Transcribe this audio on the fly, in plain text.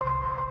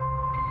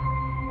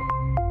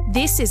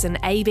This is an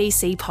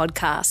ABC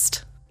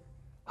podcast.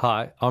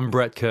 Hi, I'm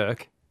Brett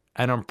Kirk,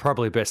 and I'm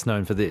probably best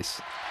known for this.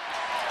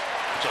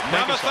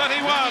 Number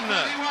 31,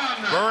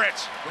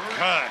 Brett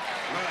Kirk.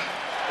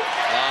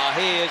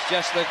 He is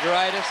just the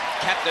greatest.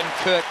 Captain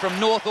Kirk from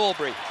North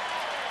Albury.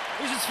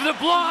 This is for the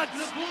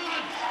Bloods!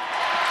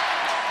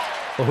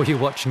 Or were you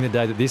watching the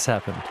day that this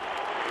happened?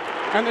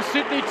 And the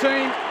Sydney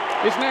team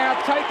is now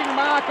taking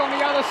mark on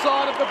the other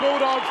side of the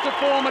Bulldogs to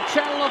form a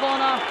channel of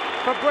honour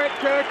for Brett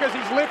Kirk as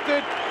he's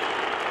lifted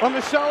on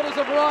the shoulders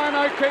of Ryan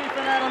O'Keefe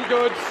and Adam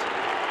Goodes.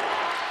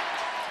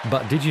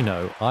 But did you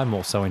know I'm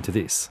also into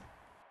this?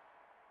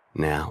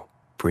 Now,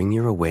 bring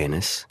your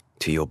awareness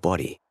to your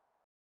body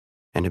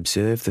and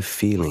observe the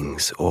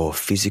feelings or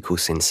physical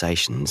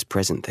sensations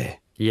present there.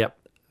 Yep,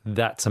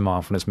 that's a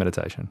mindfulness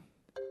meditation.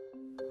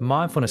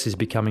 Mindfulness is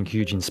becoming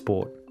huge in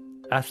sport.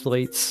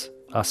 Athletes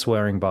are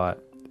swearing by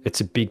it.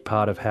 It's a big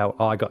part of how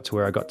I got to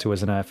where I got to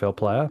as an AFL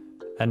player,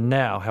 and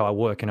now how I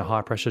work in a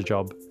high-pressure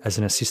job as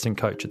an assistant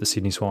coach at the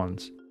Sydney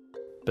Swans.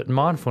 But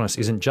mindfulness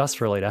isn't just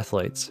for elite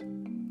athletes,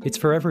 it's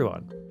for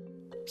everyone.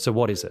 So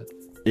what is it?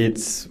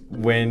 It's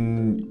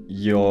when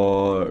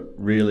you're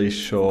really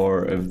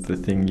sure of the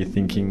thing you're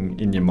thinking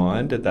in your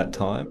mind at that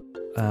time.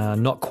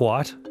 Not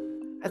quite.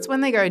 That's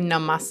when they go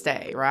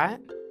namaste, right?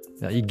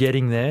 Now, you're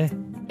getting there.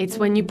 It's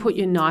when you put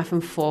your knife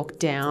and fork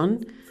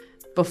down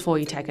before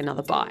you take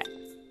another bite.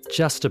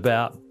 Just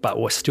about, but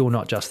we're still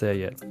not just there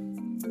yet.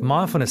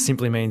 Mindfulness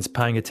simply means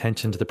paying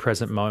attention to the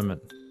present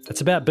moment.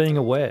 It's about being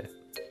aware.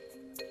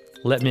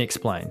 Let me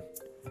explain.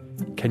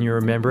 Can you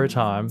remember a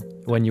time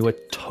when you were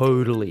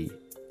totally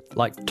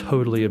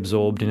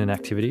absorbed in an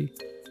activity?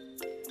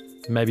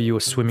 Maybe you were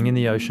swimming in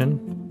the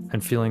ocean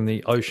and feeling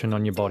the ocean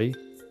on your body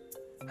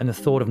and the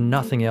thought of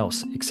nothing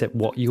else except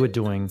what you were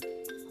doing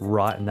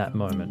right in that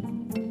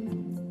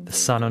moment. The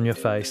sun on your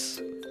face,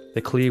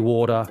 the clear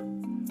water,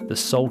 the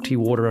salty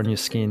water on your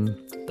skin,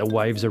 the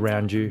waves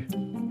around you.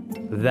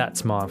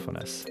 That's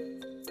mindfulness.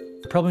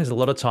 The problem is a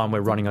lot of time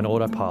we're running on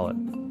autopilot.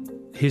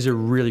 Here's a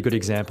really good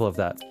example of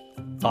that.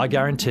 I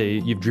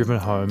guarantee you've driven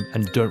home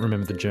and don't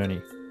remember the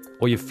journey,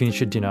 or you've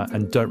finished your dinner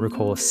and don't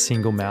recall a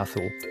single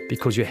mouthful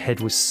because your head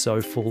was so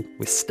full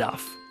with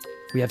stuff.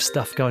 We have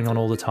stuff going on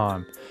all the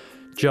time.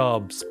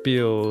 Jobs,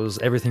 bills,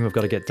 everything we've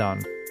got to get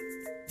done.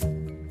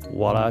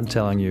 What I'm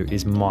telling you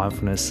is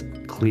mindfulness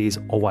clears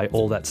away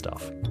all that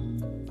stuff.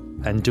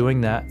 And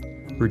doing that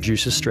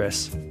reduces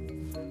stress,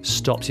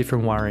 stops you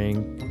from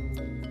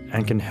worrying,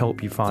 and can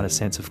help you find a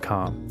sense of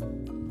calm.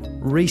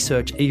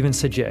 Research even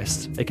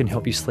suggests it can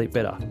help you sleep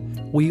better.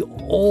 We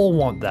all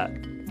want that.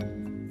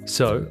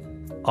 So,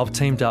 I've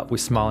teamed up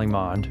with Smiling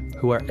Mind,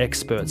 who are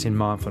experts in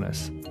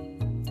mindfulness.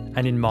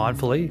 And in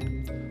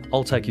Mindfully,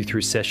 I'll take you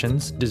through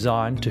sessions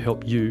designed to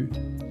help you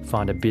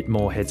find a bit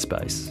more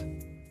headspace.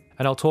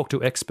 And I'll talk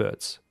to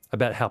experts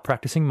about how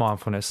practicing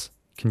mindfulness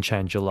can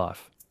change your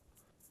life.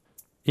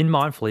 In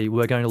Mindfully,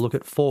 we're going to look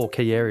at 4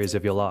 key areas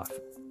of your life.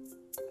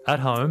 At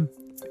home,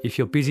 if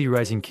you're busy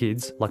raising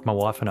kids, like my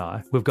wife and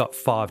I, we've got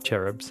 5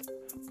 cherubs.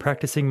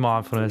 Practicing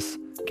mindfulness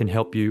can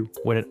help you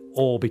when it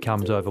all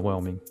becomes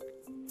overwhelming.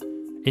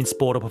 In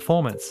sport or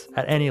performance,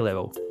 at any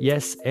level,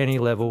 yes, any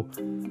level,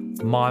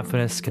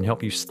 mindfulness can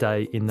help you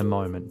stay in the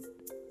moment.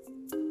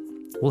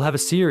 We'll have a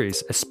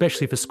series,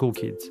 especially for school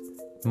kids.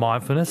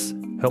 Mindfulness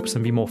helps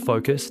them be more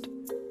focused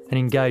and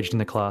engaged in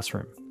the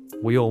classroom.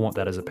 We all want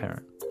that as a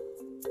parent.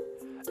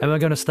 And we're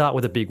going to start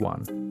with a big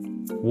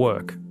one,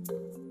 work.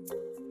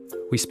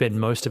 We spend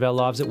most of our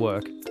lives at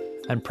work,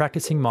 and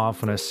practicing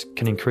mindfulness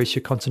can increase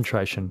your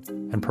concentration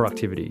and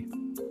productivity.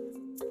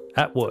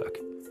 At work,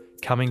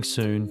 coming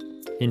soon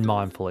in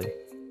Mindfully.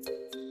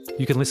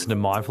 You can listen to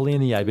Mindfully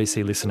in the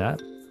ABC Listen app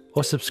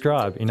or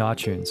subscribe in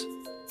iTunes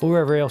or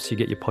wherever else you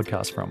get your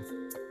podcasts from.